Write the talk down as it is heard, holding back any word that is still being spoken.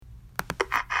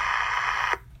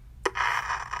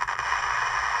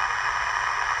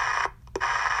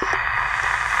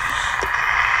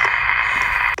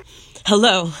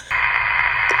Hello?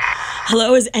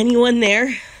 Hello, is anyone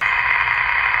there?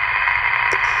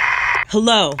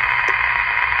 Hello?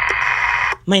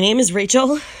 My name is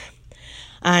Rachel.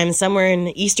 I'm somewhere in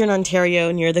eastern Ontario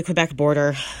near the Quebec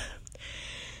border.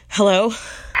 Hello?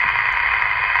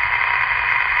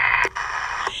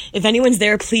 If anyone's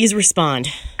there, please respond.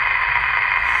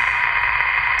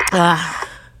 I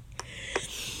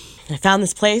found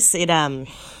this place.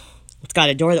 It's got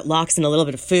a door that locks and a little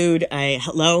bit of food.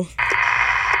 Hello?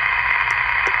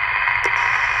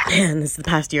 Man, the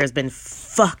past year has been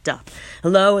fucked up.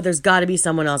 Hello? There's got to be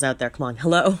someone else out there. Come on.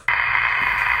 Hello?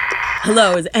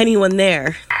 Hello? Is anyone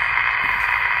there?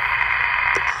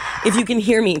 If you can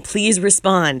hear me, please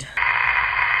respond.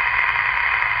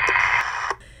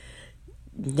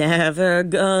 Never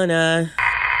gonna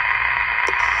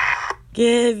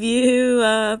give you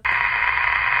up.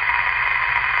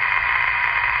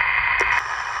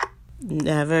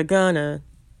 Never gonna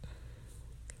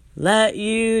let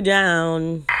you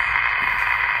down.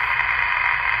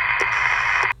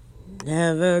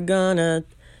 Never gonna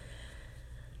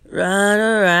run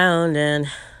around and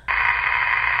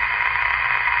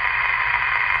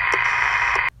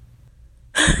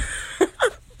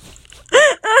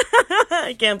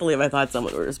I can't believe I thought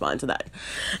someone would respond to that.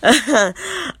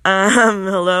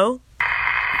 Hello?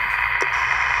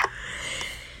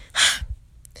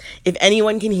 If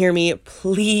anyone can hear me,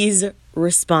 please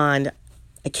respond.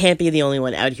 I can't be the only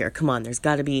one out here. Come on, there's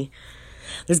got to be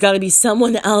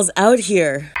someone else out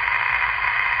here.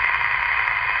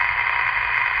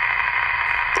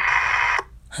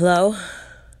 Hello?